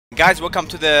guys, welcome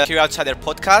to the Kyri Outsider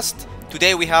podcast.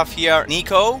 Today we have here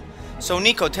Nico. So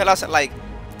Nico, tell us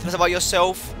about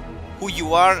yourself, who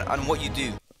you are and what you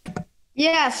do.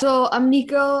 Yeah, so I'm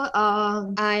Nico.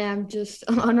 I am just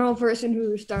a normal person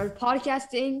who started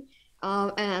podcasting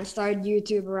and started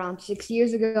YouTube around 6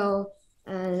 years ago.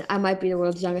 And I might be the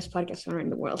world's youngest podcast owner in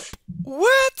the world.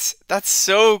 What? That's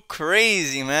so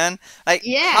crazy, man.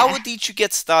 Yeah. How did you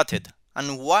get started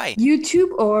and why?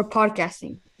 YouTube or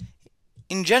podcasting?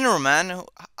 In general, man,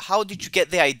 how did you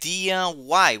get the idea?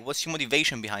 Why? What's your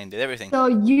motivation behind it? Everything. So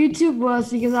YouTube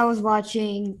was because I was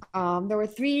watching, there were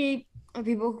three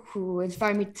people who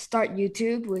inspired me to start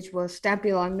YouTube, which was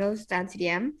Stampy Longnose, Stan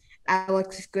CDM,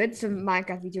 Alex Good, some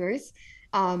Minecraft YouTubers.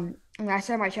 And I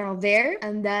started my channel there,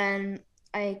 and then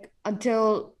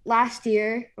until last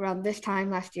year, around this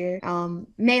time last year,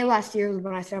 May last year was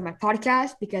when I started my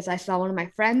podcast because I saw one of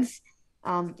my friends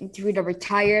interviewed a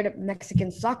retired Mexican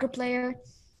soccer player.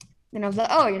 And I was like,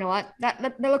 oh, you know what?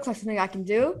 That looks like something I can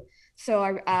do. So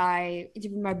I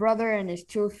interviewed my brother and his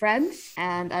two friends,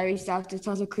 and I reached out to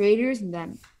tons of creators, and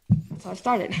then that's how I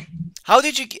started. How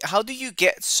do you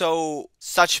get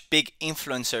such big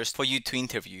influencers for you to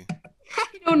interview? I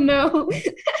don't know.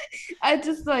 I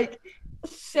just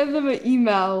send them an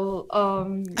email.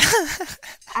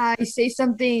 I say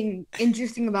something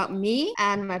interesting about me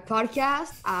and my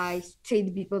podcast. I say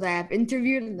the people that I've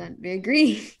interviewed, and then they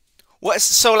agree. What?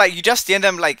 So you just send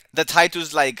them the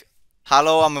titles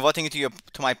 "Hello, I'm inviting you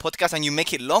to my podcast," and you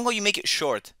make it long or you make it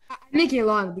short? I make it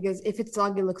long because if it's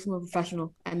long, it looks more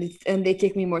professional, and they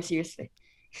take me more seriously.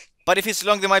 But if it's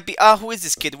long, they might be, who is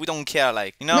this kid? We don't care,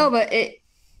 No, but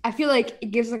I feel like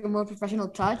it gives a more professional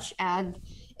touch, and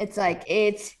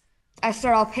I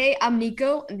start off, hey, I'm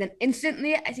Nico, and then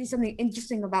instantly I see something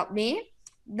interesting about me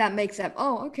that makes them,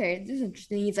 oh, okay, this is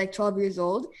interesting. He's 12 years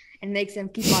old, and makes them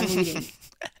keep on reading.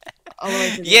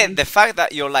 Yeah, the fact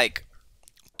that you're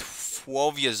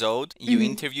 12 years old, you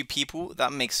interview people,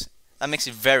 that makes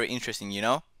it very interesting, you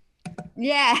know?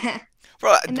 Yeah.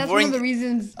 Bro, and that's one of the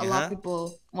reasons a lot of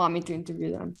people want me to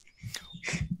interview them.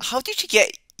 How did you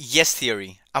get Yes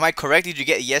Theory? Am I correct? Did you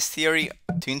get Yes Theory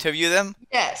to interview them?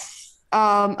 Yes.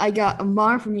 I got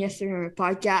Amar from Yes Theory on my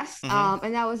podcast.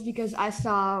 And that was because I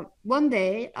saw one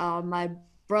day my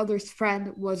brother's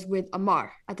friend was with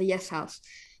Amar at the Yes House.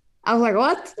 I was like,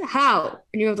 what? How?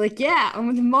 And he was like, yeah, I'm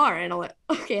with Amar. And I'm like,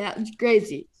 okay, that's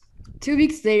crazy. 2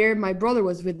 weeks later, my brother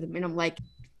was with him. And I'm like,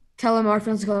 tell Amar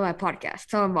friends to go to my podcast.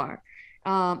 Tell Amar.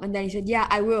 And then he said, yeah,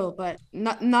 I will, but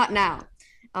not now.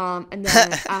 And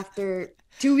then after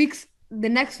 2 weeks, the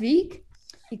next week,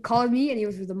 he called me and he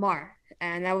was with Amar.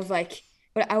 And I was like,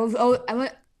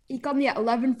 he called me at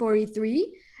 11:43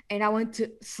 and I went to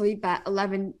sleep at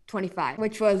 11:25,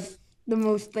 which was the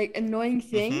most annoying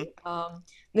thing.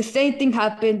 The same thing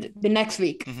happened the next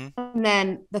week. And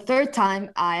then the third time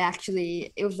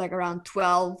it was around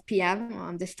 12 p.m.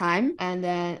 on this time. And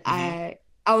then I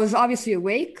was obviously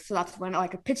awake. So that's when I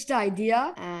pitched the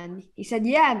idea and he said,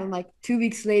 yeah. And then 2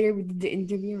 weeks later we did the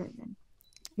interview and then,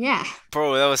 yeah.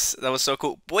 Bro, that was so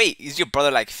cool. Wait, is your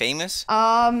brother famous?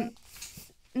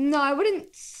 No, I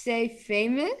wouldn't say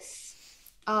famous.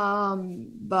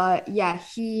 But yeah,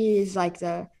 he is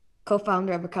the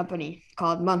co-founder of a company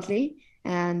called Monthly,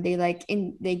 and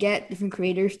they get different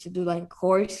creators to do a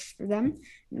course for them.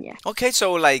 Yeah. Okay,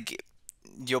 so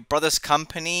your brother's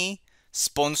company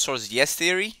sponsors Yes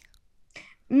Theory?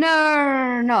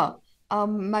 No.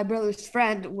 My brother's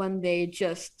friend,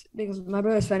 because my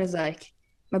brother's friend is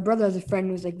my brother has a friend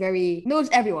who's knows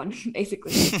everyone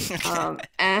basically.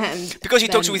 And because he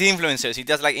talks with influencers, he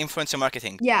does influencer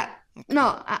marketing. Yeah.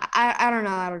 No, I don't know.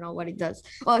 I don't know what he does.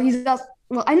 Well,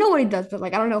 I know what he does, but I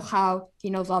don't know how he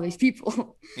knows all these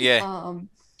people. Yeah.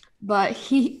 But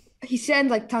he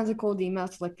sends tons of cold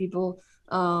emails to people.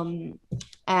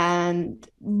 And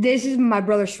this is my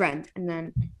brother's friend. And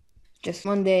then just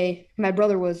one day, my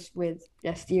brother was with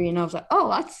Yes Theory, and I was like, oh,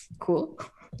 that's cool.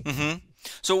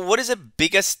 So what is the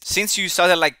biggest, since you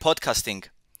started podcasting,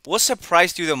 what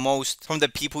surprised you the most from the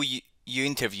people you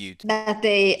interviewed? That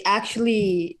they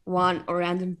actually want a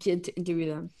random kid to interview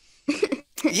them.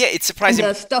 Yeah, it's surprising.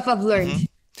 The stuff I've learned.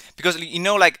 Because,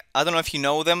 I don't know if you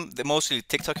know them, they're mostly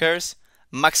TikTokers.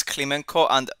 Max Klimenko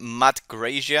and Matt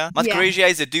Grazia. Matt Grazia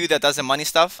is the dude that does the money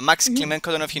stuff. Max Klimenko,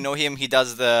 I don't know if you know him, he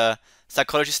does the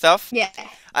psychology stuff. Yeah.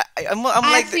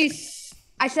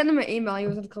 I sent him an email. He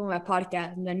was going to come on my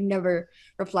podcast, and then he never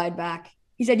replied back.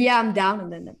 He said, yeah, I'm down,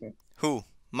 and then never. Who?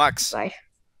 Max?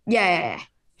 Yeah.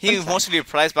 He mostly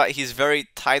replies, but he's very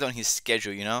tight on his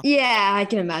schedule, you know? Yeah, I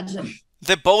can imagine.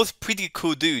 They're both pretty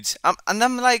cool dudes. And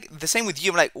I'm the same with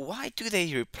you. I'm why do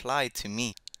they reply to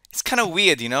me? It's kind of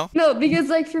weird, you know? No, because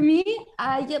like for me,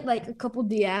 I get like a couple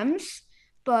DMs,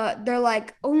 but they're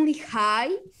like only hi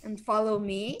and follow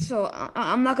me. So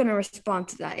I'm not gonna respond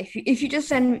to that. If you just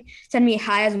send me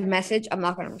hi as a message, I'm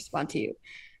not gonna respond to you.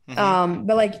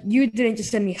 But like you didn't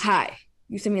just send me hi.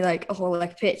 You sent me like a whole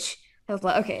like pitch. I was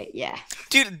like, okay, yeah.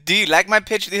 Dude, do you like my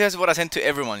pitch? This is what I sent to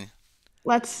everyone.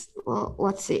 Let's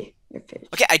see your pitch.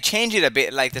 Okay, I changed it a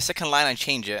bit. Like the second line, I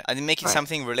changed it. I didn't make it All right.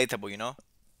 something relatable, you know?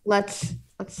 Let's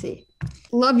see.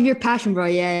 Love your passion, bro.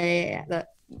 Yeah.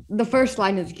 The first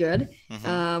line is good.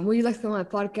 Would you like to come on my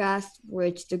podcast,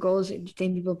 which the goal is to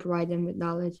entertain people, provide them with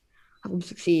knowledge, help them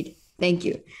succeed. Thank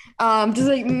you. Just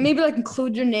like maybe like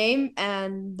include your name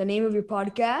and the name of your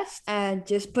podcast, and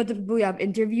just put the people you have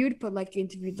interviewed. Put like you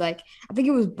interviewed like I think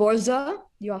it was Borza.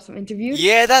 You also interviewed.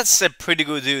 Yeah, that's a pretty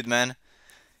good dude, man.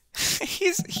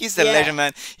 He's the legend,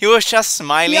 man. He was just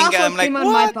smiling. He also and I'm like, came on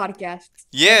what? my podcast.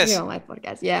 Yes. He came on my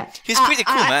podcast. Yeah. He's pretty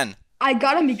cool, man. I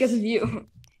got him because of you.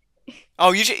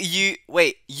 Oh,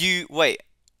 wait.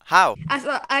 How?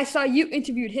 I saw you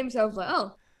interviewed him, so I was like,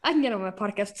 oh, I can get on my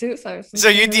podcast too. So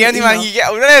you DM'd him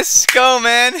and let's go,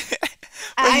 man.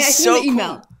 I so sent the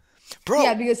email. Cool. Bro.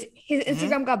 Yeah, because his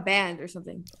Instagram got banned or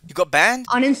something. You got banned?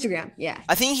 On Instagram, yeah.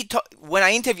 I think when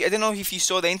I interviewed, I don't know if you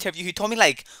saw the interview, he told me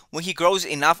like when he grows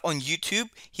enough on YouTube,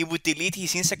 he would delete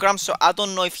his Instagram. So I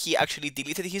don't know if he actually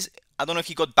deleted I don't know if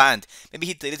he got banned. Maybe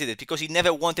he deleted it because he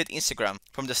never wanted Instagram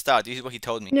from the start. This is what he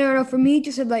told me. No, for me, he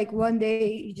just said like one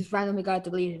day he just randomly got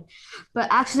deleted. But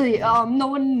actually, no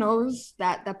one knows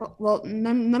that. Well,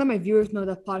 none of my viewers know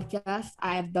that podcast.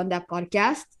 I have done that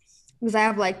podcast because I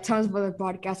have like tons of other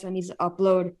podcasts I need to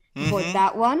upload before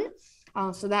that one.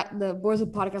 So that the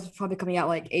Borza podcast is probably coming out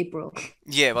like April.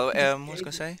 Yeah, well, what was I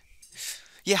gonna say?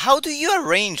 Yeah, how do you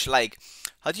arrange your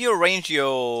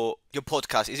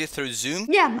podcast? Is it through Zoom?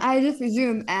 Yeah, I do through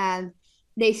Zoom, and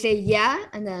they say yeah,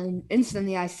 and then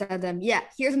instantly I send them, yeah,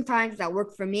 here's some times that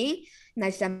work for me, and I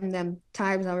send them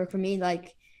times that work for me.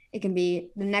 Like it can be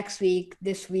the next week,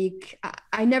 this week.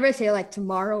 I never say like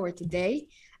tomorrow or today.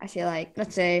 I say like,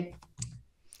 let's say.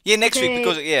 Yeah, next week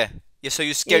because yeah. So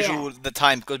you schedule the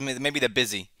time because maybe they're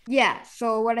busy. Yeah.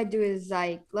 So what I do is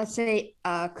like, let's say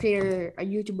a creator, a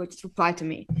YouTuber just replied to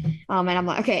me, and I'm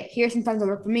like, okay, here's some times that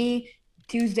work for me.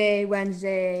 Tuesday,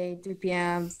 Wednesday, 3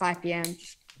 p.m., 5 p.m.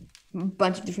 Just a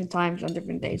bunch of different times on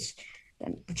different days.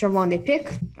 Then whichever one they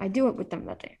pick, I do it with them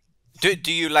that day.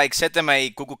 Do you like set them a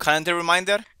Google Calendar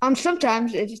reminder?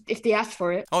 Sometimes if they ask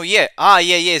for it. Oh yeah.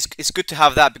 Yeah. It's good to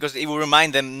have that because it will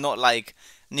remind them. Not like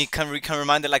you can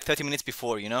remind them like 30 minutes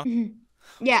before, you know.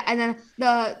 Yeah, and then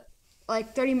the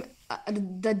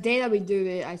day that we do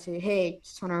it, I say, hey,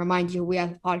 just want to remind you we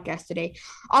have a podcast today.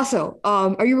 Also,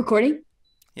 are you recording?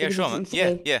 Yeah, sure, man.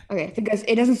 Yeah. Okay, because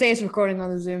it doesn't say it's recording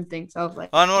on the Zoom thing, so I was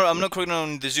like. Oh no, I'm not recording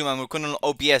on the Zoom. I'm recording on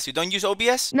OBS. You don't use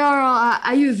OBS? No,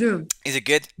 I use Zoom. Is it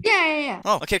good? Yeah.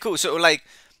 Oh, okay, cool. So like,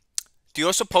 do you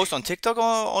also post on TikTok or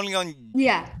only on?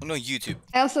 Yeah. Only on YouTube.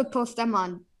 I also post them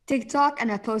on TikTok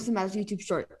and I post them as YouTube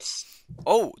Shorts.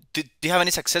 Oh, do you have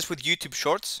any success with YouTube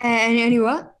Shorts? Any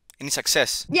what? Any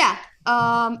success? Yeah.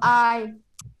 I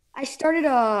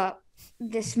started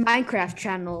this Minecraft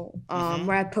channel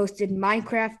where I posted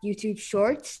Minecraft YouTube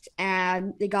Shorts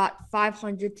and they got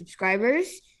 500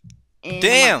 subscribers.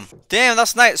 Damn,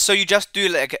 that's nice. So you just do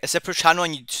like a separate channel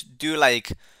and you do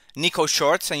like Nico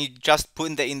Shorts and you just put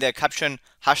in the caption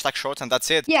 #shorts and that's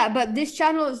it. Yeah, but this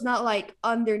channel is not like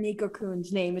under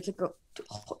NicoCun's name. It's a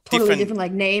totally different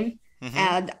like name.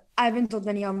 And I haven't told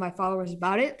any of my followers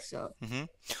about it, so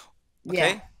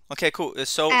yeah. Okay, cool.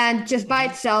 So and just by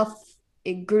itself,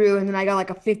 it grew, and then I got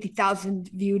like a 50,000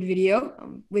 viewed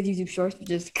video with YouTube Shorts, which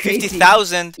is crazy.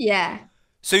 50,000. Yeah.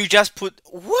 So you just put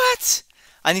what?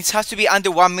 And it has to be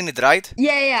under 1 minute, right?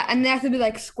 Yeah, and they have to be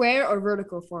like square or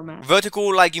vertical format.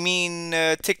 Vertical, like you mean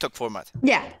TikTok format?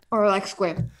 Yeah, or like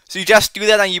square. So you just do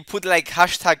that and you put like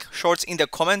 #shorts in the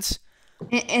comments?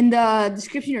 In the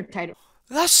description or title.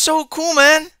 That's so cool,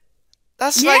 man.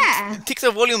 That's like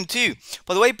TikTok volume 2.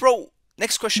 By the way, bro,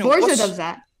 next question. Borza does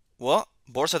that. What?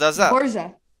 Borza does that?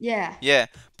 Borza, yeah. Yeah.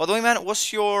 By the way, man,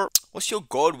 what's your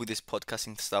goal with this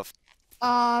podcasting stuff?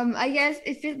 I guess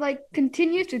if it like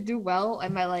continues to do well, I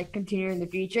might like continue in the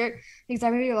future because I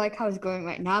really like how it's going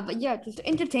right now. But yeah, just to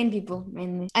entertain people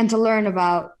mainly and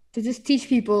to just teach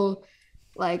people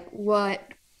like what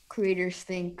creators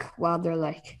think while they're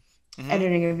like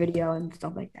editing a video and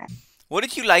stuff like that. What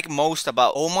did you like most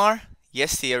about Omar?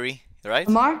 Yes, Theory, right?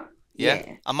 Omar?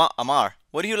 Yeah. Amar.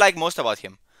 What do you like most about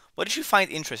him? What did you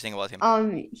find interesting about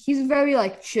him? He's very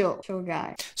like chill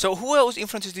guy. So who else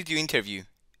influencers did you interview?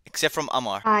 Except from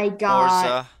Amar. I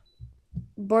got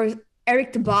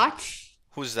Eric the Botch.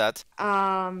 Who's that?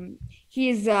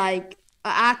 He's like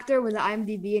an actor with an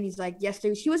IMDb, and he's like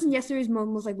he was in yesterday's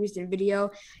most like recent video.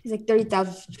 He's like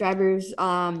 30,000 subscribers.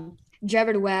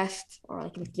 Jared West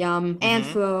or like Yum,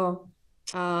 Anflo,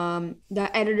 the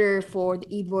editor for the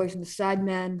E-Boys and the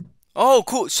Sidemen. Oh,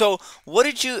 cool. So, what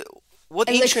Elixir,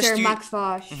 interests you? Max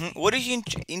Fosh. What is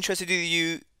interested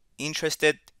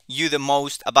you the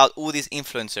most about all these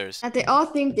influencers? That they all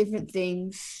think different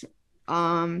things.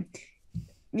 Yeah,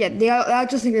 they all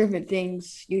just think different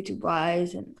things, YouTube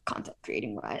wise and content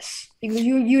creating wise. Because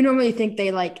you normally think they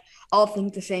like all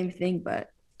think the same thing, but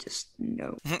just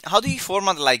no. How do you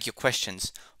format like your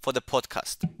questions for the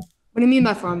podcast? What do you mean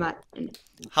by format?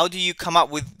 How do you come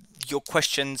up with your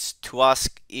questions to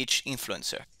ask each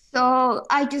influencer? So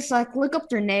I just like look up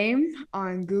their name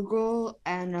on Google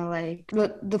and like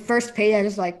the first page I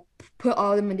just like put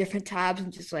all of them in different tabs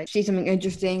and just like see something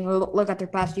interesting, look at their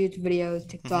past YouTube videos,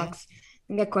 TikToks,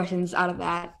 and get questions out of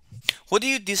that. What do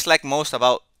you dislike most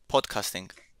about podcasting?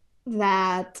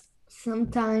 That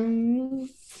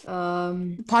sometimes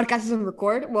podcast doesn't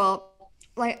record. Well,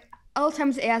 like all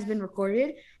times it has been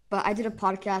recorded, but I did a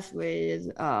podcast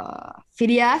with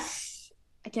Phidias.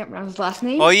 I can't remember his last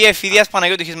name. Oh yeah, Phidias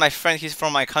Panayotou. He's my friend. He's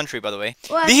from my country, by the way.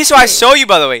 Well, This is why I saw you,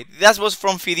 by the way. That was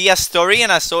from Phidias' story,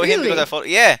 and I saw him because Really? I thought,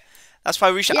 yeah, that's why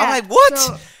I reached out. I'm Yeah, like, what?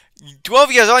 so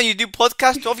 12 years old, you do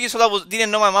podcast. 12 years old, didn't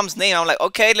know my mom's name. I'm like,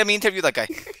 okay, let me interview that guy.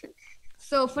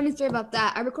 funny story about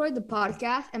that. I recorded the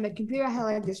podcast and my computer had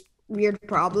like this weird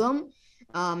problem.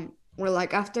 Where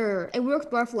like after it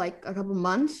worked well for like a couple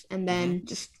months and then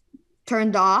just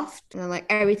turned off and then like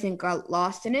everything got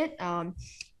lost in it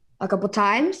a couple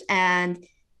times and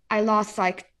I lost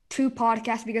like 2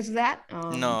 podcasts because of that.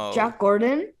 No. Jack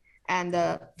Gordon and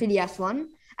the Phidias one.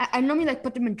 I normally like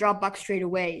put them in Dropbox straight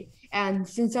away. And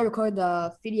since I recorded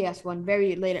the Phidias one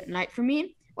very late at night for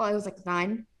me, well, it was like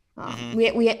 9. We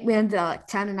ended at like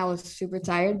 10 and I was super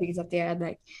tired because up there I had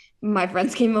like my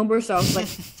friends came over, so I was like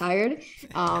tired.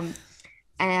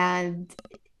 And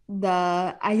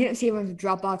I didn't save it on the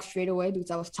Dropbox straight away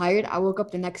because I was tired. I woke up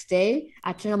the next day,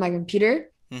 I turned on my computer.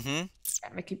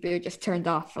 My computer just turned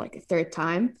off for like a third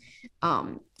time.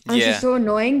 And it's just so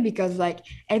annoying because like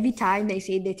every time they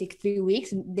say they take 3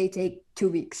 weeks and they take 2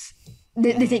 weeks.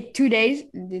 They take 2 days,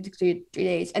 they take 3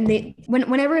 days, and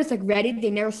whenever it's like ready, they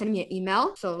never send me an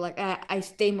email. So like I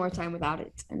stay more time without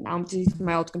it, and now I'm just using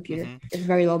my old computer. It's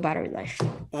very low battery life.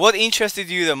 What interested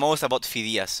you the most about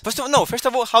Phidias? First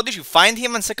of all, how did you find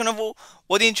him? And second of all,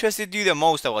 what interested you the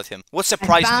most about him? What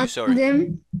surprised you? I Sorry. found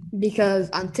him because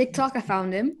on TikTok I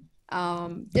found him.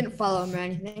 Didn't follow him or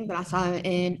anything, but I saw him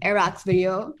in Arat's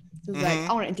video. So I was like,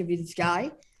 I want to interview this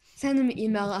guy. Send him an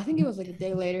email. I think it was like a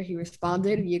day later. He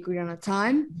responded. We agreed on a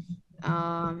time.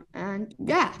 And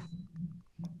yeah.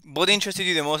 What interested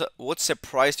you the most? What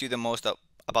surprised you the most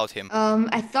about him?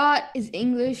 I thought his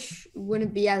English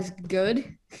wouldn't be as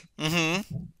good.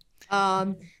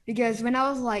 Because when I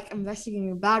was like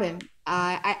investigating about him,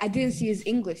 I didn't see his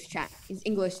English chat, his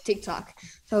English TikTok.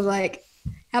 So I was like,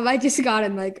 have I just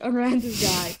gotten like a random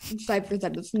guy from Cyprus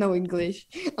that does no English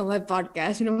on my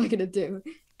podcast? And what am I gonna do?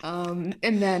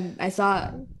 And then I saw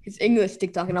his English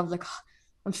TikTok and I was like, oh,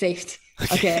 I'm saved.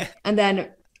 Okay. And then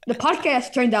the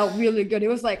podcast turned out really good. It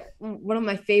was like one of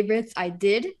my favorites I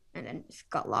did and then just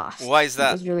got lost. Why is that?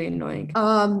 It was really annoying.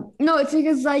 No, it's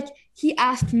because like he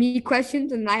asked me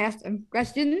questions and I asked him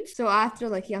questions. So after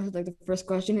like he answered like the first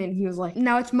question and he was like,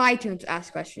 now it's my turn to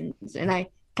ask questions. And I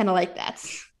kind of like that.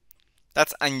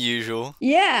 That's unusual.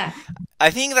 Yeah.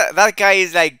 I think that guy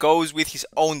is like goes with his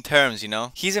own terms, you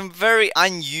know? He's a very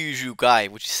unusual guy.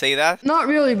 Would you say that? Not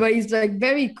really, but he's like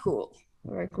very cool.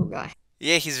 Very cool guy.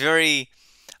 Yeah, he's very...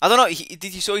 I don't know,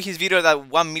 did you saw his video that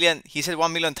 1 million, he said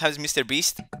 1 million times Mr.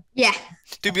 Beast? Yeah.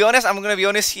 To be honest, I'm gonna be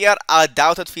honest here, I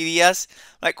doubted Phidias.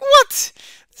 Like, what?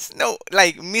 No,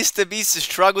 like, Mr. Beast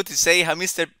struggled to say how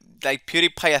Mr. like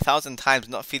PewDiePie 1,000 times,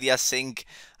 not Phidias saying,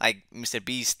 like, Mr.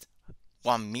 Beast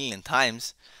 1 million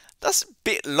times. That's a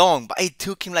bit long, but it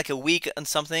took him like a week and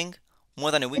something. More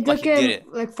than a week, It but took he did him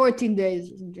it. like 14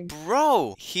 days or something.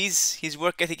 Bro, his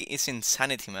work ethic is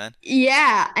insanity, man.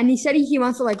 Yeah, and he said he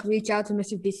wants to like reach out to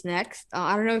Mr. Beast next.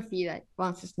 I don't know if he like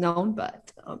wants this known,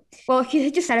 but well, he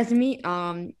just said it to me.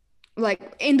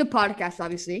 Like in the podcast,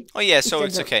 obviously. Oh yeah, He so said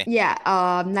it's that- okay. Yeah.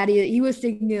 That he was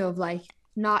thinking of like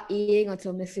not eating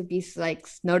until Mr. Beast like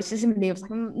notices him, and he was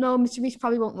like, no, Mr. Beast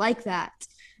probably won't like that.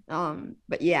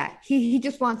 But yeah, he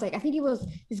just wants like I think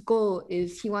his goal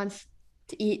is he wants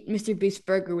to eat Mr. Beast's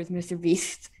burger with Mr.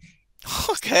 Beast.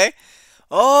 Okay.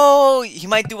 Oh, he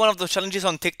might do one of those challenges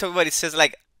on TikTok where it says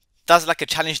like, does like a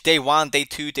challenge day 1, day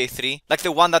 2, day 3. Like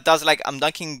the one that does like, I'm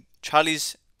dunking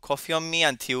Charlie's coffee on me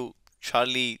until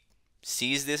Charlie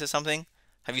sees this or something.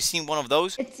 Have you seen one of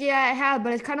those? Yeah, I have,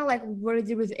 but it's kind of like what he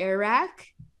did with Iraq.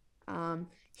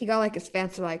 He got like his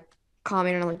fans to like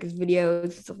comment on like his videos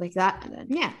and stuff like that, and then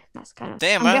yeah, that's kind of.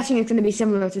 Damn, I'm man. guessing it's gonna be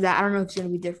similar to that. I don't know if it's gonna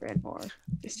be different or.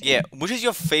 Yeah, which is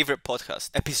your favorite podcast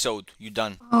episode you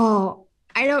done? Oh,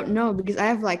 I don't know because I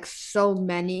have like so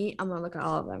many. I'm gonna look at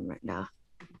all of them right now.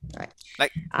 All right.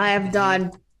 Like I have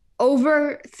done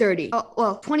over 30. Oh,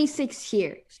 well, 26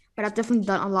 here, but I've definitely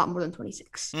done a lot more than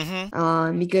 26.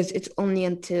 Because it's only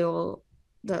until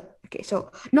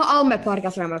so not all of my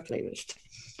podcasts are on my playlist.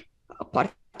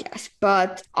 Podcast,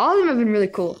 but all of them have been really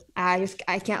cool. I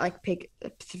can't like pick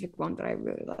a specific one that I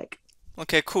really like.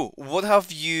 Okay, cool. What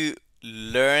have you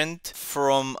learned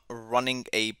from running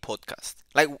a podcast?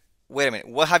 Like, wait a minute.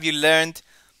 What have you learned?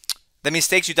 The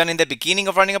mistakes you've done in the beginning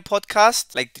of running a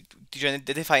podcast? Like, did you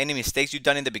identify any mistakes you've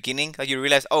done in the beginning that you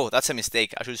realized, oh, that's a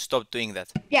mistake. I should stop doing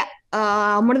that? Yeah.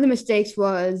 One of the mistakes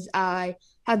was I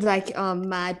had like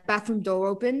my bathroom door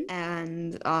open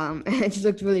and it just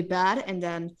looked really bad. And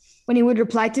then when he would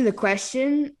reply to the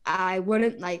question, I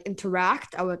wouldn't like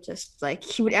interact. I would just like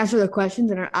he would answer the questions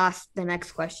and I'd ask the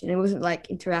next question. It wasn't like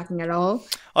interacting at all.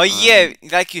 Oh yeah,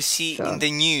 like you see in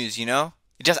the news, you know?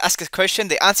 You just ask a question,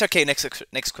 they answer, okay, next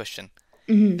question.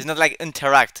 It's not like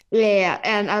interact. Yeah,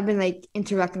 and I've been like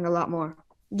interacting a lot more.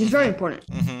 It's very important.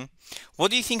 What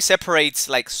do you think separates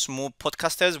like small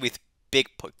podcasters with big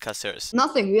podcasters?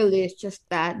 Nothing really. It's just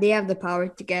that they have the power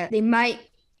to they might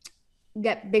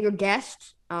get bigger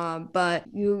guests, but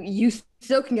you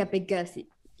still can get big guests.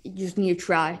 You just need to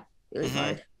try really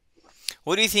hard.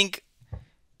 What do you think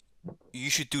you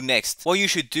should do next? What you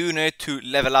should do in order to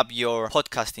level up your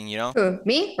podcasting, you know? Who,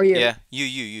 me or you? Yeah,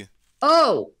 you.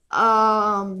 Oh,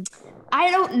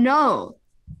 I don't know.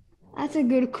 That's a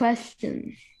good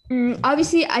question.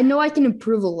 Obviously, I know I can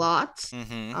improve a lot.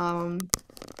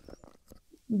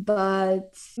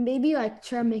 But maybe like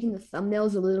try making the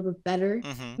thumbnails a little bit better.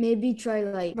 Maybe try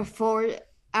like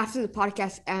after the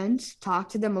podcast ends, talk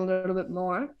to them a little bit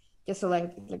more, just to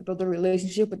like build a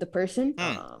relationship with the person.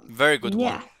 Very good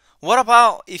one. What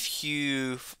about if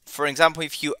you, for example,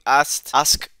 if you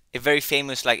ask a very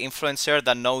famous like influencer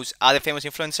that knows other famous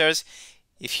influencers,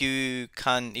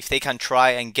 if they can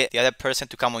try and get the other person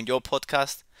to come on your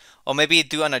podcast, or maybe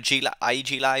do an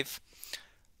IG live,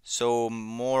 so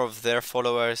more of their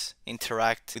followers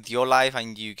interact with your life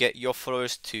and you get their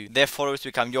followers to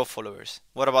become your followers.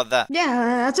 What about that?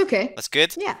 Yeah, that's okay. That's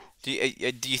good? Yeah. Do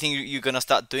you think you're gonna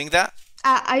start doing that?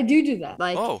 I do that.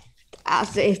 Like,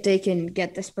 ask if they can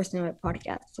get this person on my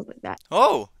podcast, stuff like that.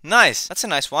 Oh, nice. That's a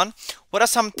nice one. What are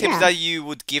some tips that you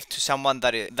would give to someone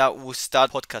that would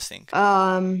start podcasting?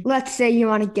 Let's say you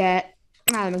want to get,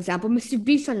 an example, Mr.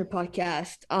 Beast on your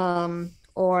podcast,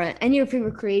 or any of your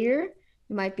favorite creator.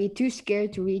 You might be too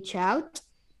scared to reach out.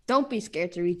 Don't be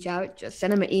scared to reach out. Just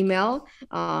send them an email,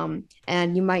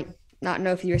 and you might not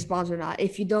know if he responds or not.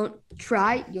 If you don't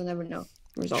try, you'll never know.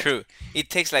 Results. True. It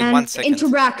takes like 1 second.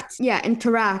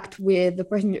 Interact with the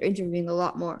person you're interviewing a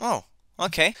lot more. Oh,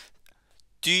 okay.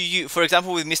 Do you, for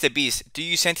example, with Mr. Beast, do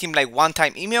you send him like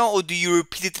one-time email or do you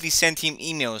repeatedly send him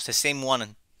emails, the same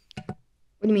one? What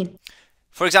do you mean?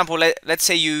 For example, let's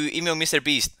say you email Mr.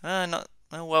 Beast.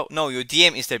 No, you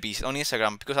DM Mr. Beast on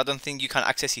Instagram because I don't think you can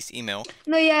access his email.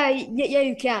 No, yeah,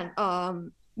 you can.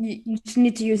 You just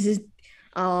need to use his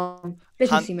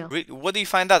business email. What do you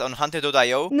find that on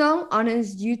hunter.io? No, on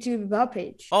his YouTube about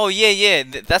page. Oh yeah.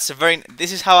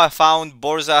 This is how I found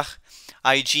Borzach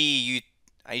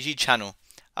IG channel.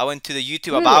 I went to the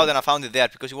YouTube about and I found it there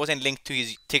because it wasn't linked to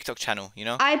his TikTok channel, you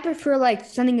know? I prefer like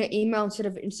sending an email instead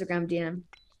of Instagram DM,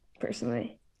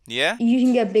 personally. Yeah? You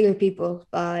can get bigger people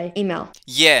by email.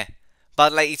 Yeah,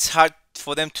 but like it's hard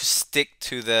for them to stick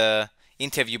to the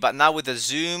interview. But now with the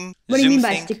Zoom What do you mean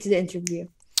by thing, stick to the interview?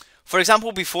 For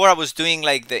example, before I was doing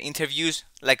like the interviews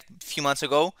like a few months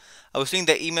ago, I was doing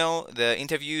the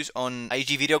interviews on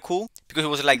IG Video Call because it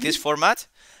was like this format.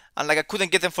 And like I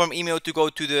couldn't get them from email to go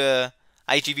to the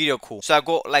IG Video Call. So I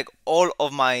got like all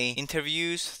of my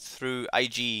interviews through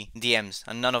IG DMs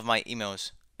and none of my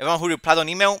emails. Everyone who replied on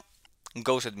email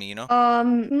ghosted me, you know?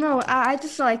 No, I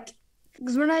just like,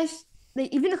 because when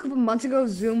even a couple months ago,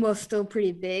 Zoom was still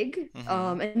pretty big.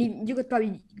 And you could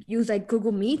probably use like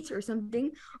Google Meet or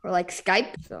something, or like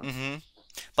Skype. So.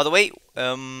 By the way,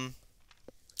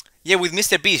 yeah, with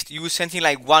Mr. Beast, you sent him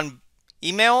like one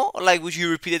email, or like would you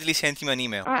repeatedly send him an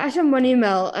email? I sent one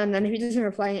email, and then if he doesn't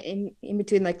reply in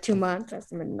between like 2 months, I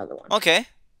send him another one. Okay.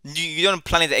 You don't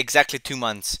plan it exactly 2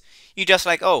 months. You just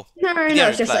like, oh. No,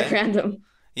 it's just like random.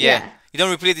 Yeah. You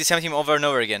don't repeatedly send him over and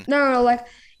over again. No, like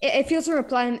if he doesn't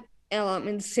reply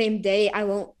in the same day, I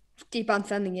won't keep on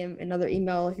sending him another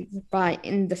email if he can reply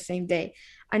in the same day.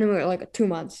 I know it like 2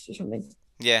 months or something.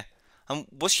 Yeah. And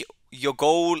what's your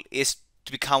goal is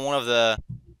to become one of the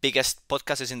biggest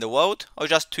podcasters in the world, or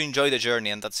just to enjoy the journey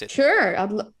and that's it? Sure.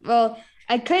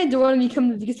 I kind of do want to become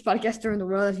the biggest podcaster in the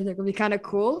world. I think that would be kind of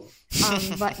cool.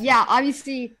 But yeah,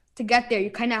 obviously to get there,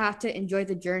 you kind of have to enjoy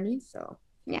the journey. So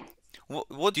yeah.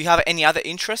 What do you have any other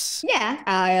interests? Yeah,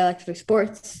 I like to play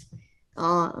sports,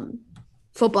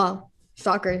 football,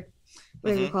 soccer,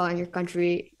 whatever you call it in your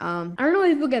country. I don't know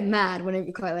why people get mad whenever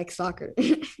you call it like soccer.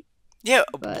 Yeah,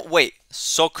 But wait,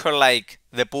 soccer like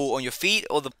the ball on your feet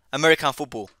or the American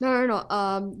football? no.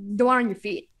 The one on your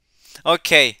feet.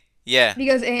 Okay, yeah.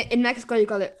 Because in Mexico you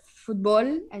call it football,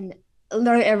 and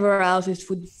everywhere else is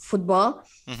football,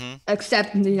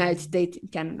 except in the United States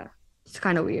and Canada. It's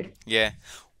kind of weird. Yeah.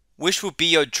 Which would be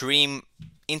your dream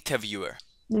interviewer?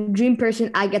 The dream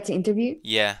person I get to interview?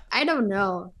 Yeah. I don't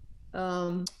know.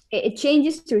 It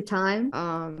changes through time.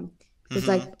 It's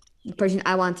like the person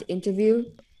I want to interview.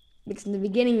 Because in the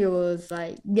beginning it was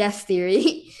like yes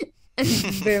theory, and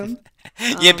boom.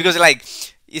 Yeah, because like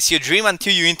it's your dream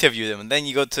until you interview them, and then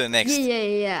you go to the next.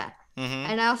 Yeah.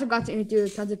 And I also got to interview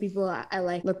tons of people I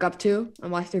like look up to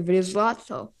and watch their videos a lot.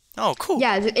 So Oh, cool.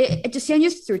 yeah, it just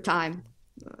changes through time.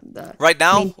 Right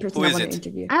now, main person who I is want it? to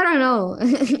interview. I don't know,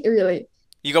 really.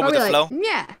 You go with the Probably flow?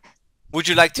 yeah. Would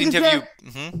you like to Because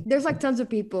interview? there's like tons of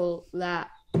people that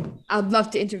I'd love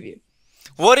to interview.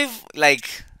 What if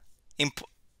like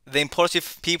the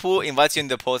impulsive people invite you in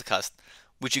the podcast?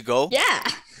 Would you go? Yeah.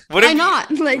 Wouldn't Why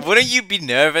not? Like Wouldn't you be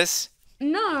nervous?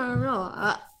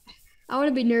 no. I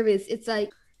wouldn't be nervous. It's like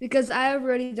because I've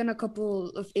already done a couple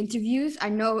of interviews. I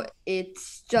know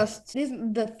it's just this is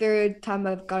the third time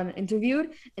I've gotten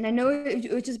interviewed, and I know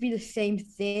it would just be the same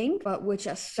thing, but with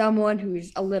just someone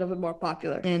who's a little bit more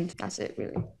popular, and that's it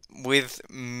really. With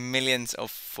millions of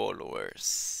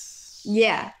followers.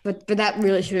 Yeah, but that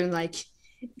really shouldn't like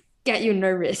get you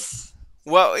nervous.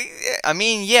 Well, I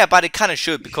mean, yeah, but it kind of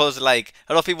should because like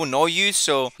a lot of people know you,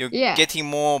 so you're Yeah. getting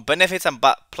more benefits and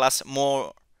but plus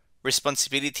more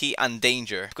responsibility and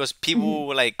danger because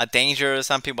people like are dangerous.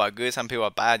 Some people are good, some people are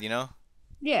bad. You know.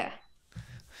 Yeah.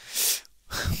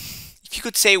 If you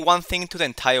could say one thing to the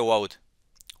entire world,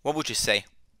 what would you say?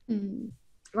 I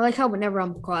like how whenever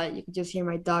I'm quiet, you can just hear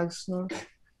my dogs snore.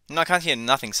 No, I can't hear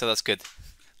nothing, so that's good.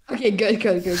 Okay, good,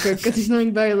 because he's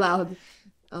snoring very loud.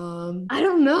 I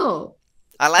don't know.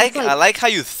 I like- like how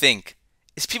you think.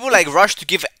 Is people like rush to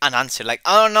give an answer, like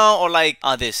I don't know, or like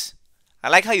this? I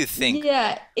like how you think.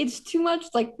 Yeah, it's too much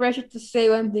like pressure to say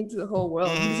one thing to the whole world.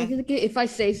 Because I feel like if I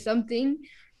say something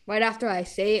right after I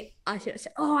say it, I should have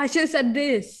said, "Oh, I should have said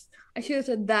this. I should have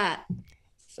said that."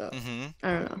 So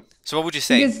I don't know. So what would you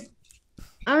say? Because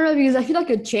I don't know, because I feel like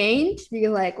it changed.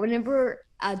 Because like whenever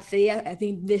I'd say it, I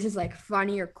think this is like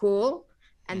funny or cool,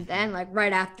 and then like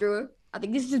right after, I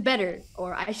think this is better,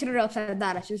 or I shouldn't have said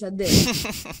that. I should have said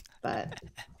this. But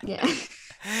yeah.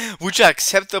 Would you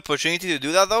accept the opportunity to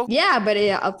do that though? Yeah, but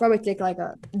I'll probably take like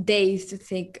days to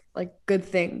think like good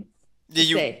thing to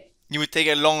say. You would take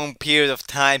a long period of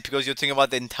time because you're thinking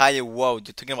about the entire world.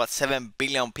 You're talking about 7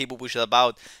 billion people, which is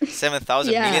about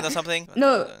 7,000 Yeah. million or something.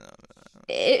 No,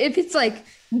 if it's like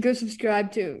go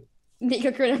subscribe to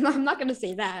NicoCun, I'm not gonna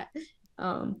say that.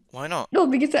 Why not? No,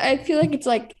 because I feel like it's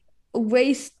like a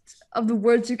waste of the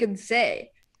words you can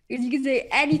say. Because you can say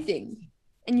anything,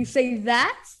 and you say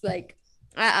that like.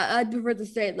 I'd prefer to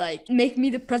say like make me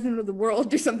the president of the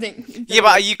world or something. Yeah,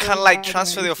 but you can like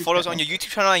transfer your followers on your YouTube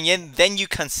channel and then you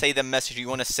can say the message you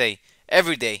want to say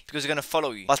every day because they're gonna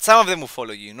follow you. But some of them will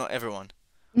follow you, not everyone.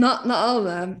 Not all of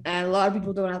them, and a lot of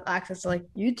people don't have access to like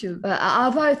YouTube. But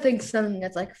I'll probably think something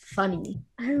that's like funny.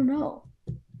 I don't know.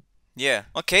 Yeah.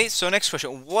 Okay. So next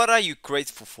question: what are you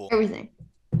grateful for? Everything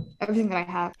that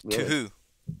I have. Really. To who?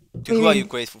 To who are you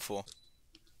grateful for?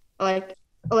 Like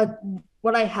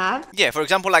what I have. Yeah. For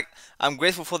example, like I'm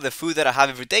grateful for the food that I have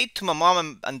every day. To my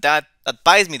mom and dad that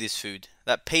buys me this food,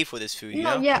 that pay for this food. You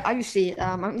know? Yeah, obviously.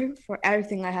 I'm grateful for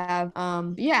everything I have.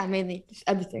 Yeah, mainly just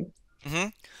everything.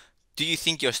 Do you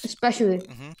think you're especially?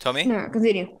 Tommy? No,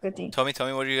 continue. Tommy,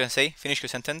 what are you gonna say? Finish your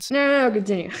sentence. No,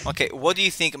 continue. Okay. What do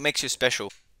you think makes you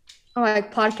special? Oh,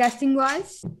 like podcasting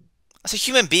wise? As a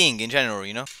human being in general,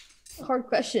 you know. Hard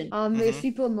question. Because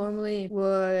people normally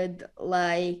would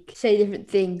like say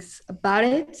different things about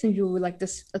it. Some people would like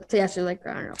this, let's say, actually like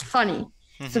I don't know, funny.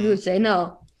 Some people would say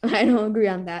no, I don't agree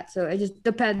on that. So it just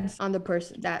depends on the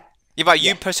person. Yeah, but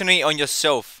you personally on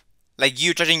yourself, like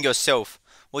you judging yourself,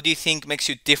 what do you think makes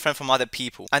you different from other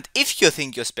people? And if you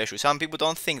think you're special, some people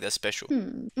don't think they're special.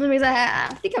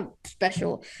 I think I'm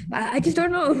special. I just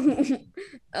don't know.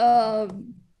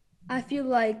 I feel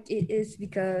like it is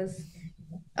because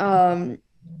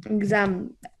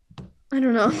exam. I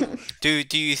don't know. Do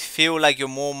you feel like you're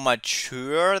more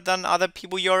mature than other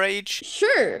people your age?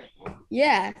 Sure.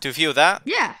 Yeah. Do you feel that?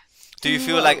 Yeah. Do you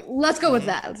feel like Let's go with Mhm.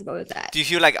 that. Let's go with that. Do you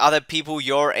feel like other people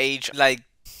your age like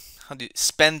how do you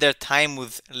spend their time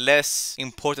with less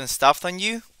important stuff than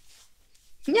you?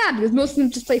 Yeah, because most of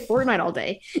them just play Fortnite all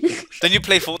day. Then you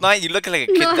play Fortnite? You look like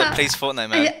a No, kid that plays Fortnite,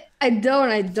 man. I don't.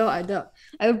 I don't. I don't.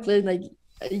 I haven't played like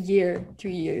a year, 2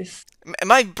 years.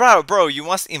 My bro, you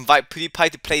must invite PewDiePie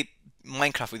to play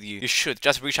Minecraft with you. You should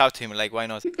just reach out to him. Like, why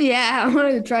not? Yeah, I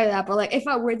wanted to try that, but like if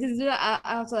I were to do that,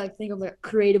 I have to like think of like a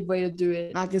creative way to do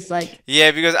it, not just like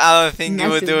Yeah, because I don't think you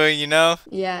would do it. message. You know,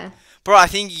 Yeah. bro. I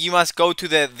think you must go to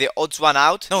the odds one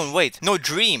out. No, wait, no,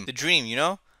 Dream, the Dream. You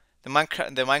know, the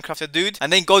Minecrafter dude,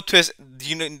 and then go to his,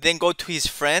 then go to his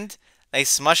friend, like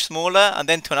much smaller, and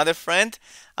then to another friend,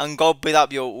 and build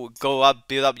up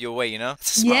your way. You know,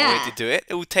 it's a smart way to Yeah. do it.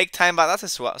 It will take time, but that's a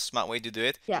smart way to do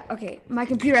it. Yeah. Okay. My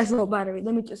computer has low battery.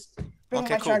 Let me just bring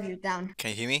Okay, my cool. charger down. Can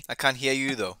you hear me? I can't hear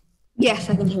you though. Yes,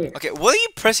 I can hear you. Okay, what are you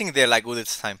pressing there like all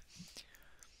this time?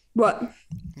 What?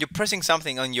 You're pressing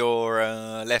something on your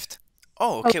left.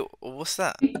 Oh, Oh, okay. What's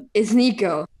that? it's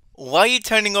Nico. Why are you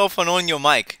turning off and on your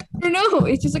mic? I don't know.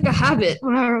 It's just like a habit.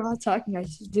 Whenever I'm not talking, I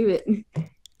just do it.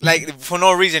 Like for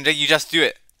no reason, you just do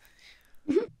it.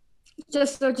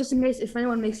 Just in case if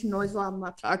anyone makes a noise while I'm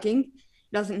not talking,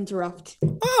 it doesn't interrupt.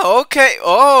 Oh, okay.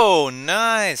 Oh,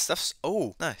 nice.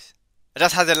 Nice. I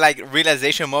just had a like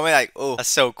realization moment, like, oh, that's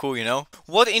so cool, you know.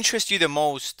 What interests you the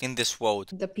most in this world?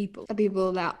 The people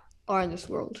that are in this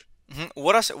world.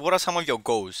 What are some of your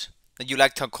goals that you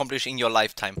like to accomplish in your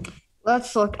lifetime?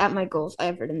 Let's look at my goals. I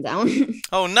have written down.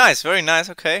 Oh, nice. Very nice.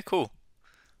 Okay, cool.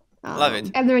 Love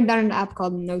it. I've written down an app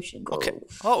called Notion Okay.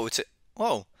 Goals. Oh,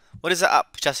 whoa. What is that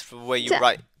app? Just where you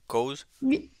write goals?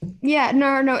 Yeah,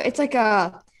 no. It's like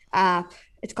a app.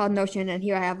 It's called Notion, and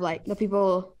here I have like the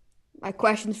people, like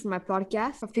questions for my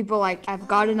podcast of people like I've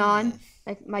gotten on,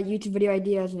 like my YouTube video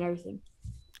ideas and everything.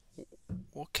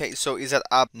 Okay, so is that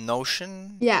app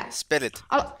Notion? Yeah, Spell it.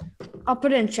 I'll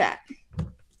put it in chat.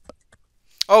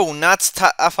 Oh,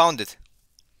 I found it.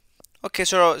 Okay,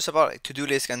 so it's about like, to-do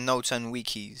list and notes and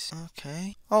wikis.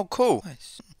 Okay. Oh, cool.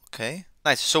 Nice. Okay.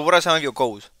 Nice. So what are some of your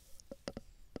goals?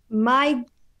 My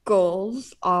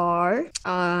goals are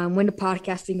win the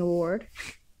podcasting award.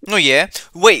 Oh, yeah.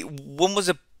 Wait, when was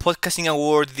the podcasting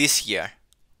award this year?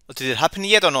 Did it happen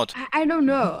yet or not? I don't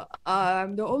know.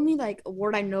 The only like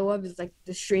award I know of is like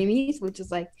the Streamies, which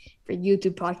is like for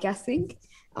YouTube podcasting.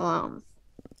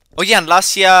 Oh, yeah, and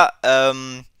last year,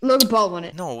 Logan Paul won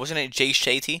it. no, wasn't it Jay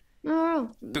Shetty? No,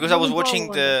 Because I was Logan Paul watching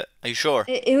won it. Are you sure?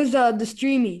 It was the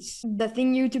Streamies, the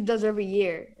thing YouTube does every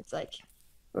year. It's like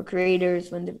for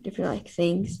creators when different like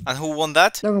things. And who won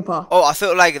that? Logan Paul. Oh, I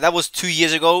thought like that was 2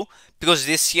 years ago because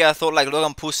this year I thought like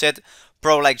Logan Paul said,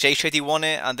 bro, like Jay Shetty won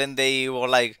it, and then they were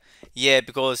like, yeah,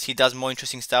 because he does more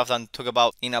interesting stuff than talk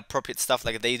about inappropriate stuff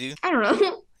like they do. I don't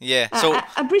know. Yeah, so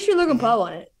I'm pretty sure Logan Paul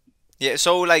won it. yeah,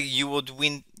 so like you would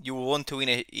want to win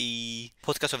a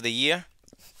podcast of the year.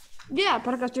 Yeah,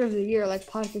 podcaster of the year, like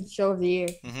podcast show of the year.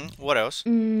 What else?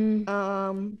 Do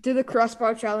the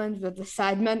crossbar challenge with the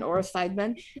sidemen or a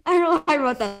sideman. I don't know. I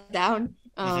wrote that down.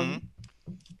 I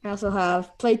also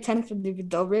have play tennis with David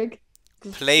Dobrik.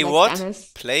 Play Like what?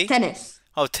 Tennis. Play? Tennis.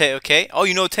 Oh, okay. Oh,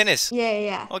 you know tennis.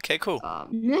 Yeah. Okay, cool.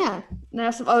 Yeah. And I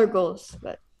have some other goals,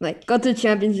 but like go to the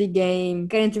Champions League game,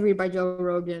 get interviewed by Joe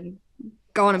Rogan,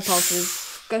 go on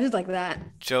impulses, go just like that.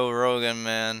 Joe Rogan,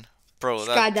 man, bro,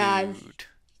 that Skydive. dude.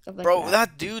 Stuff like Bro, that.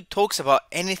 that dude talks about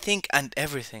anything and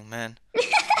everything, man.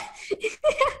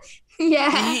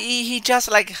 Yeah. He just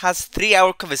like has 3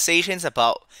 hour conversations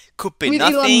about could be With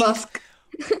nothing. Elon Musk.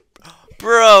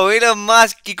 Bro, Elon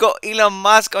Musk, you got Elon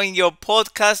Musk on your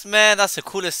podcast, man. That's the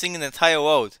coolest thing in the entire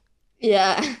world.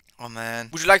 Yeah. Oh man,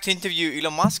 would you like to interview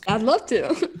Elon Musk? I'd love to.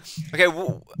 Okay,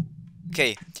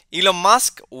 okay. Elon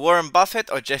Musk, Warren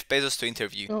Buffett, or Jeff Bezos to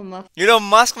interview? Elon Musk. Elon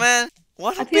Musk, man.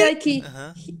 What I a feel bit.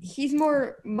 like he's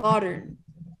more modern.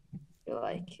 I feel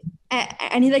like,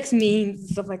 and he likes memes and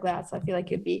stuff like that. So I feel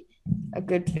like it'd be a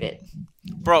good fit.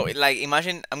 Bro, like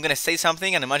imagine I'm gonna say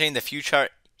something and imagine in the future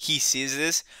he sees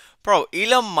this. Bro,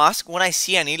 Elon Musk, when I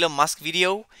see an Elon Musk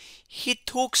video, he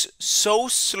talks so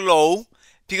slow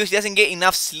because he doesn't get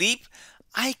enough sleep.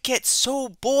 I get so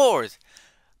bored.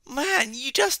 Man,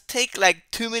 you just take like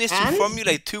 2 minutes to And?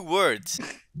 formulate 2 words.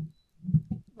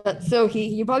 But so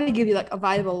he probably give you like a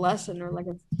valuable lesson or like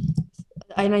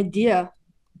an idea.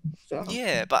 So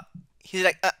Yeah, but he's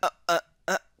like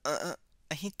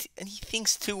and he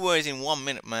thinks 2 words in 1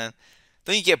 minute, man.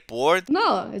 Don't you get bored?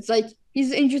 no, it's like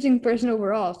he's an interesting person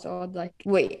overall. So I'd like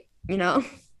wait, you know.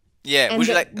 Yeah. And Would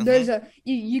you like? there's a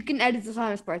you can edit the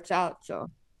silence parts out. So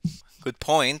Good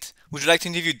point. Would you like to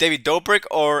interview David Dobrik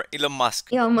or Elon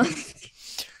Musk? Elon Musk.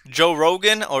 Joe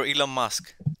Rogan or Elon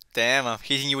Musk? Damn, I'm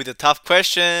hitting you with the tough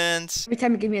questions. Every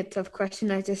time you give me a tough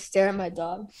question, I just stare at my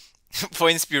dog. For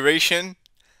inspiration.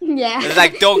 Yeah. It's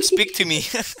like, dog, speak to me.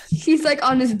 He's like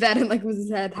on his bed and like with his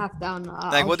head half down.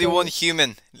 Like, what do you want,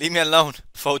 human? Leave me alone.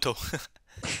 Photo.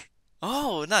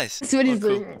 Oh, nice. That's what he's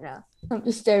cool. doing right now. I'm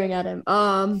just staring at him.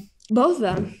 Both of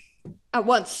them at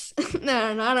once. No,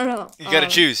 I don't know. You gotta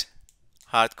choose.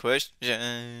 Hard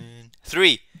question.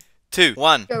 3, 2,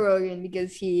 1. Joe Rogan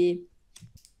because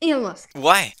Elon Musk.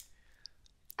 Why?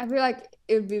 I feel like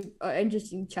it would be an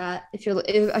interesting chat. I feel like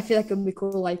it would be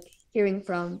cool, like hearing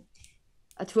from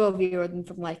a 12-year-old and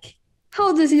from like, how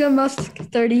old is Elon Musk?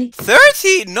 30.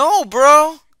 30? No,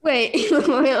 bro. Wait.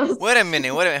 Wait a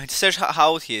minute. Search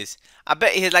how old he is. I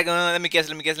bet he's like, let me guess,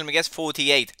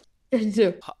 48.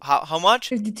 52. How much?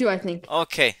 52, I think.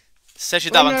 Okay. Search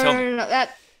it up and tell me. No.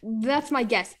 That's my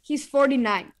guess. He's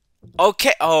 49.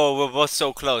 Okay. Oh, we're both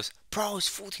so close. Bro, it's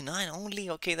 49 only?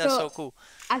 Okay, that's so cool.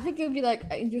 I think it would be like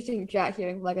an interesting chat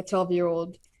hearing like a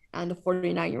 12-year-old and a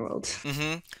 49-year-old.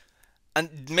 Mm-hmm.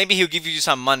 And maybe he'll give you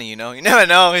some money, you know? You never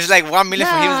know. It's like 1 million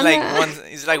for him.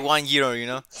 It's like 1 euro, you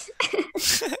know?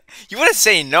 You wouldn't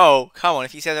say no. Come on,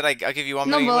 if he said like, I'll give you 1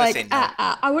 million, you wouldn't say no.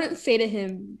 I wouldn't say to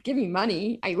him, give me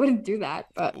money. I wouldn't do that,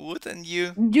 but wouldn't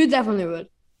you? You definitely would.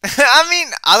 I mean,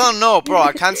 I don't know, bro.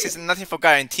 I can't say nothing for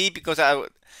guarantee because I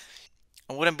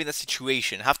wouldn't be in the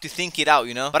situation. I have to think it out,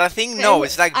 you know? But I think no,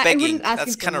 it's like begging.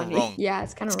 That's kind of wrong. Yeah,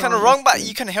 it's kind of wrong. It's kind of wrong, but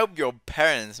you can help your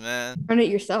parents, man. Earn it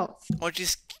yourself. Or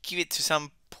just give it to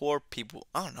some poor people.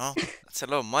 I don't know. That's a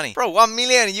lot of money. Bro, 1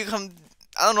 million, you can,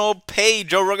 I don't know, pay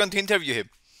Joe Rogan to interview him.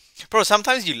 Bro,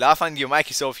 sometimes you laugh and your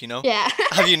mic is off, you know? Yeah.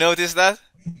 Have you noticed that?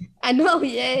 I know,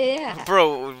 yeah.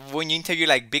 Bro, when you interview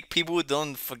like big people,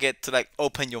 don't forget to like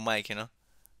open your mic, you know?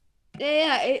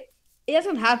 Yeah, it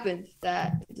hasn't happened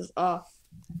that it's just off.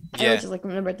 I Yeah. just like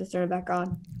remember to turn it back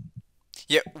on.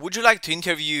 Yeah, would you like to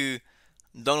interview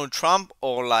Donald Trump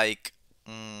or like,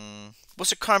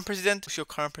 what's your current president? Who's your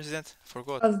current president?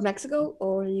 Forgot. Of Mexico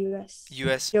or US?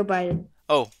 US. Joe Biden.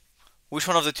 Oh, which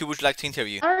one of the two would you like to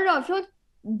interview? I don't know. I feel like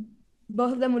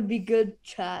both of them would be good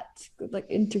chats, good like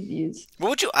interviews. What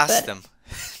would you ask them?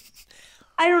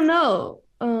 I don't know.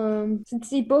 Since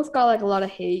they both got like a lot of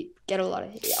hate, I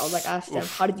would like ask them,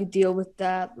 how did you deal with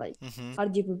that? Like, how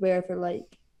did you prepare for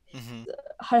like,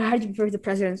 how did you prepare for the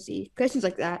presidency? Questions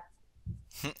like that.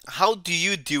 How do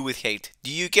you deal with hate?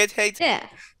 Do you get hate? Yeah.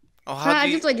 Or how I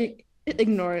do you... just like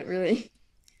ignore it really.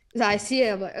 So I see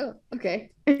it, I'm like, oh,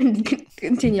 okay, and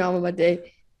continue on with my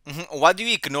day. Why do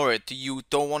you ignore it? Do you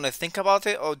don't want to think about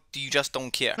it, or do you just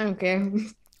don't care? I don't care.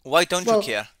 Why don't you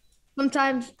care?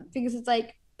 Sometimes because it's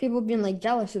like people being like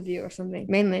jealous of you or something,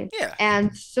 mainly. Yeah.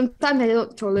 And sometimes I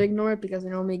don't totally ignore it because they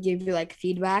normally give you like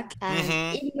feedback.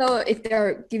 And even though if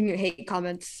they're giving you hate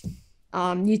comments,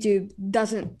 YouTube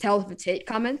doesn't tell if it's hate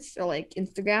comments or like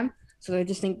Instagram, so they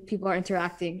just think people are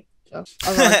interacting. So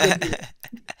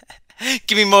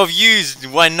give me more views.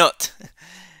 Why not?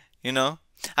 You know.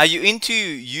 Are you into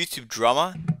YouTube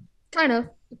drama? Kind of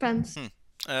depends.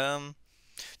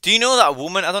 Do you know that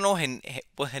woman? I don't know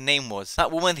what her name was.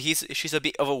 That woman, she's a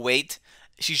bit overweight.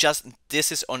 She just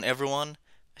disses on everyone.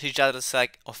 She just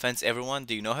like offends everyone.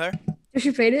 Do you know her? Is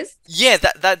she famous? Yeah,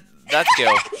 that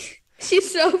girl.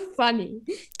 She's so funny.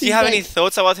 Do you have any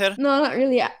thoughts about her? No, not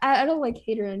really. I don't like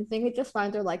hate her or anything. I just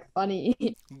find her like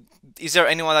funny. Is there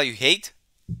anyone that you hate?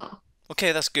 Oh.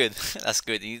 Okay, that's good. That's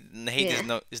good.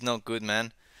 Hate is not good,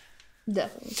 man.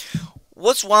 Definitely.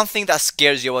 What's one thing that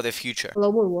scares you about the future?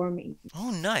 Global warming.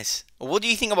 Oh, nice. What do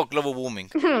you think about global warming?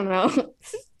 I don't know.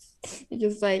 It's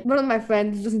just like one of my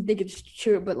friends doesn't think it's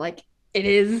true, but like it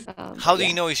is. How do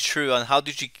you know it's true, and how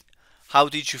did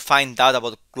you find out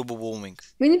about global warming?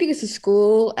 Mainly because of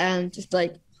school and just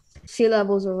like sea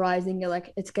levels are rising, and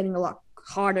like it's getting a lot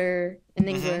hotter in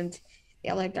England.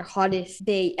 Yeah, like the hottest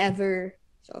day ever.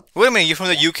 So. Wait a minute, you're from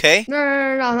the UK? No,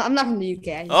 I'm not from the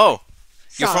UK.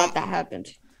 You're from... that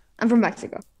happened. I'm from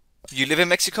Mexico. You live in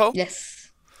Mexico?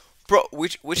 Yes. Bro,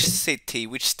 which city,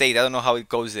 which state? I don't know how it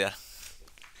goes there.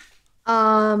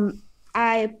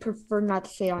 I prefer not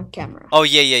to say it on camera. Oh,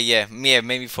 yeah,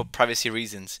 maybe for privacy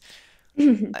reasons.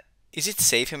 Is it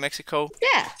safe in Mexico?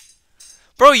 Yeah.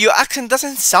 Bro, your accent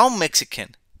doesn't sound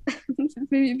Mexican.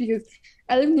 Maybe because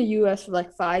I lived in the US for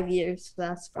like 5 years, so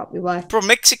that's probably why. Bro,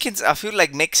 I feel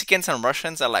like Mexicans and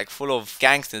Russians are like full of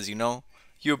gangsters, you know?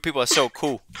 You people are so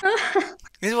cool.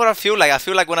 This is what I feel like. I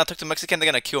feel like when I talk to Mexican, they're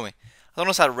gonna kill me. I don't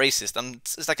know if that's racist.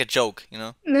 It's like a joke, you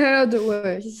know. No, don't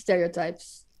worry. It's just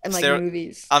stereotypes and like Ster-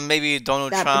 movies and maybe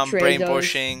Donald that Trump portray those.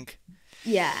 brainwashing.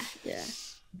 Yeah, yeah.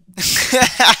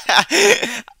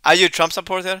 Are you a Trump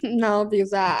supporter? No,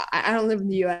 because I don't live in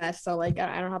the U.S., so like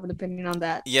I don't have an opinion on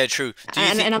that. Yeah, true.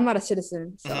 And I'm not a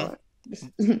citizen, Mhm. so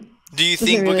Do you doesn't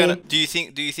think we're gonna? really.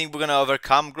 Do you think we're gonna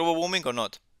overcome global warming or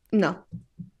not? No,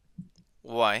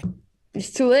 Why?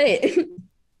 it's too late.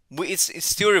 It's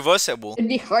still reversible It'd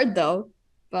be hard though,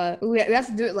 but we have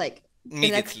to do it like the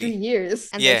next 3 immediately. years,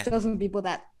 and there's Yeah. still some people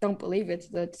that don't believe it,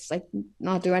 so it's like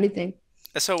not do anything.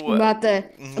 So We we're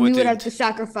would have doomed. to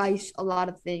sacrifice a lot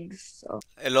of things. So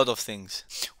A lot of things.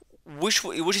 Which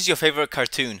is your favorite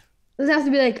cartoon? does it have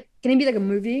to be like? Can it be like a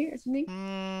movie or something?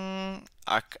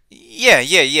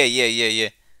 Yeah.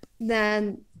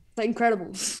 Then The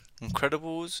Incredibles.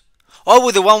 Incredibles. Oh,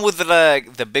 with the one with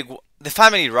the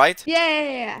family, right?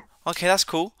 Yeah. Okay, that's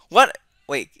cool. What?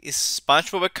 Wait, is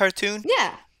SpongeBob a cartoon?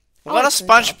 Yeah. I What like is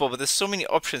SpongeBob. SpongeBob? There's so many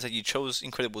options that you chose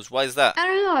Incredibles. Why is that? I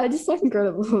don't know. I just like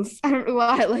Incredibles. I don't know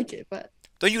why I like it, but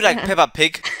Don't you like yeah. Peppa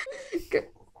Pig?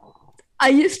 I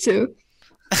used to.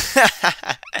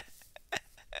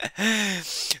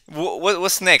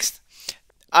 What's next?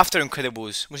 After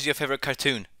Incredibles, what's your favorite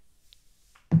cartoon?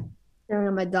 Staring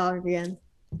at my dog again.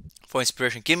 For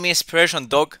inspiration. Give me inspiration,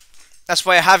 dog. That's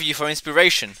why I have you, for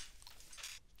inspiration.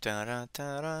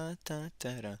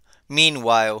 Da-da-da-da-da-da.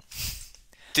 Meanwhile,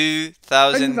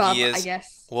 2,000 SpongeBob, I years.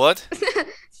 guess. What?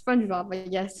 SpongeBob, I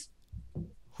guess.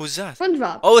 Who's that?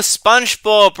 SpongeBob. Oh,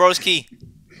 SpongeBob, broski.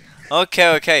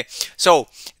 Okay. So,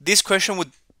 this question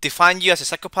would define you as a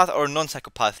psychopath or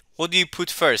non-psychopath. What do you put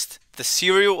first? The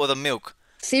cereal or the milk?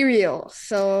 Cereal.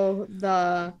 So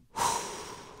the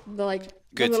like the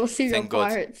Good. little cereal Thank God.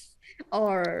 parts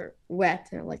are wet,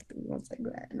 and like the ones like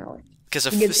wet, and all. Because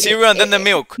of Because cereal and then the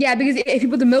milk. Yeah, because if you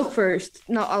put the milk first,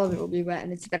 not all of it will be wet,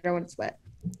 and it's better when it's wet.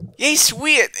 Yeah, it's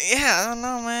weird. Yeah, I don't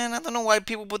know, man. I don't know why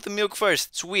people put the milk first.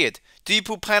 It's weird. Do you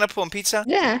put pineapple on pizza?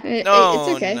 Yeah, it's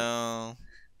No, okay. no.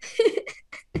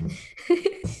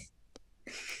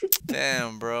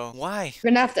 Damn, bro. Why? We're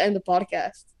gonna have to end the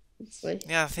podcast. It's like,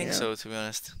 Yeah, I think you know, so, to be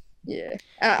honest. Yeah,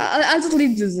 I'll just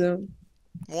leave the Zoom.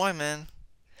 Why, man?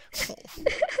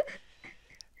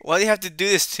 Why do you have to do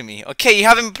this to me? Okay, you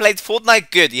haven't played Fortnite,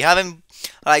 good. You haven't,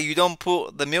 like, you don't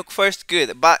put the milk first,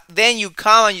 good. But then you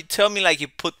come and you tell me like you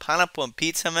put pineapple on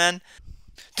pizza, man.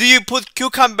 Do you put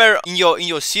cucumber in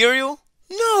your cereal?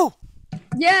 No,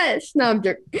 Yes, no, I'm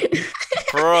joking.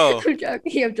 bro. I'm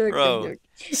joking. I'm joking. Bro. I'm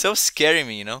joking. So scaring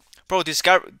me, you know. Bro,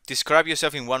 describe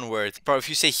yourself in one word. Bro, if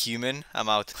you say human, I'm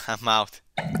out. I'm out.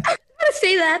 I'm gonna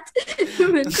say that.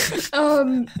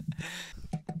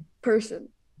 Person.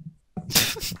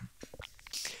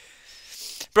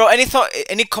 Bro,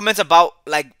 any comments about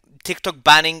like TikTok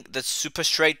banning the super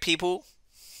straight people?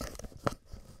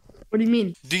 What do you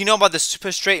mean? Do you know about the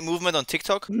super straight movement on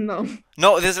TikTok? No.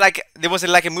 No, there was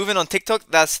like a movement on TikTok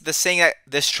that's saying that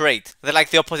they're straight. They're like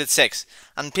the opposite sex.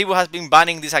 And people have been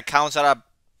banning these accounts that are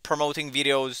promoting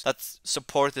videos that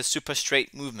support the super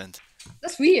straight movement.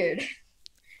 That's weird.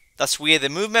 That's weird, the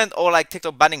movement or like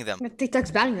TikTok banning them.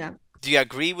 TikTok's banning them. Do you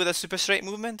agree with the super straight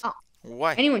movement? Oh.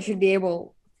 Why? Anyone should be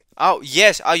able. Oh,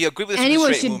 yes. Oh, you agree with the super Anyone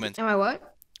straight should. movement? Am I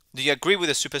what? Do you agree with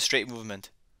the super straight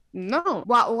movement? No.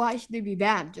 Why should they be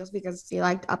banned just because they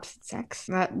like opposite sex?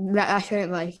 I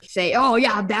shouldn't like say, oh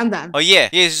yeah, ban them. Oh, yeah.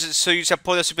 Yes, so you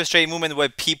support the super straight movement where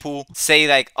people say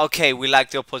like, okay, we like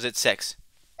the opposite sex.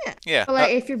 Yeah. Yeah. But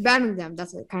like, if you're banning them,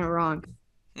 that's like, kind of wrong.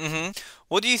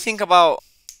 What do you think about,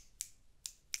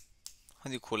 how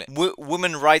do you call it?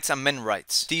 Women rights and men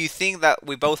rights. Do you think that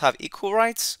we both have equal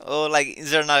rights? Or like,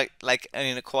 is there not like an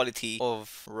inequality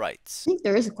of rights? I think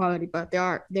there is equality, but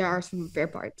there are some unfair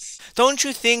parts. Don't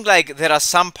you think like there are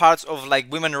some parts of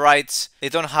like women rights they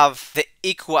don't have the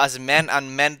equal as men,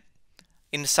 and men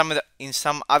in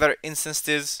some other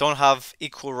instances don't have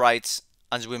equal rights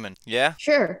as women? Yeah?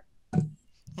 Sure.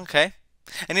 Okay.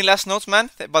 Any last notes,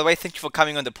 man? By the way, thank you for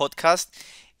coming on the podcast.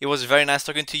 It was very nice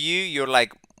talking to you. You're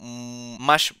like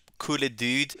much cooler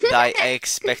dude than I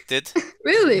expected.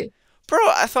 Really? Bro,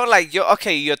 I thought like you're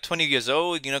 20 years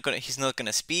old. He's not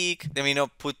gonna speak. Then we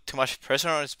not put too much pressure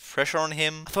on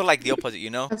him. I thought like the opposite, you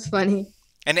know. That's funny.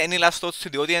 And any last thoughts to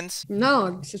the audience?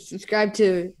 No, just subscribe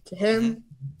to him.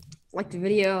 Like the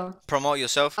video. Promote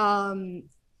yourself.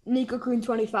 NicoCun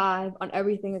 25 on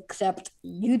everything except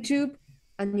YouTube.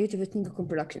 On YouTube is NicoCun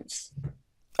Productions.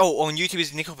 Oh, on YouTube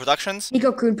is Nico Productions?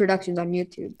 NicoCun Productions on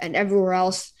YouTube. And everywhere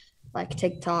else, like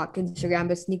TikTok, Instagram,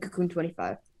 is NicoCun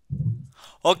 25.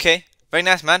 Okay. Very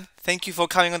nice, man. Thank you for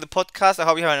coming on the podcast. I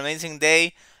hope you have an amazing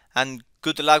day. And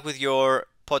good luck with your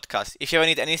podcast. If you ever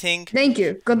need anything, thank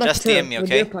you. Good luck just DM me, with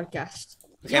okay? your podcast.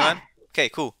 Okay, man? Okay,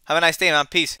 cool. Have a nice day, man.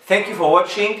 Peace. Thank you for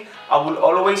watching. I will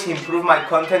always improve my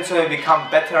content so it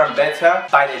become better and better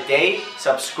by the day.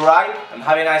 Subscribe and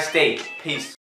have a nice day. Peace.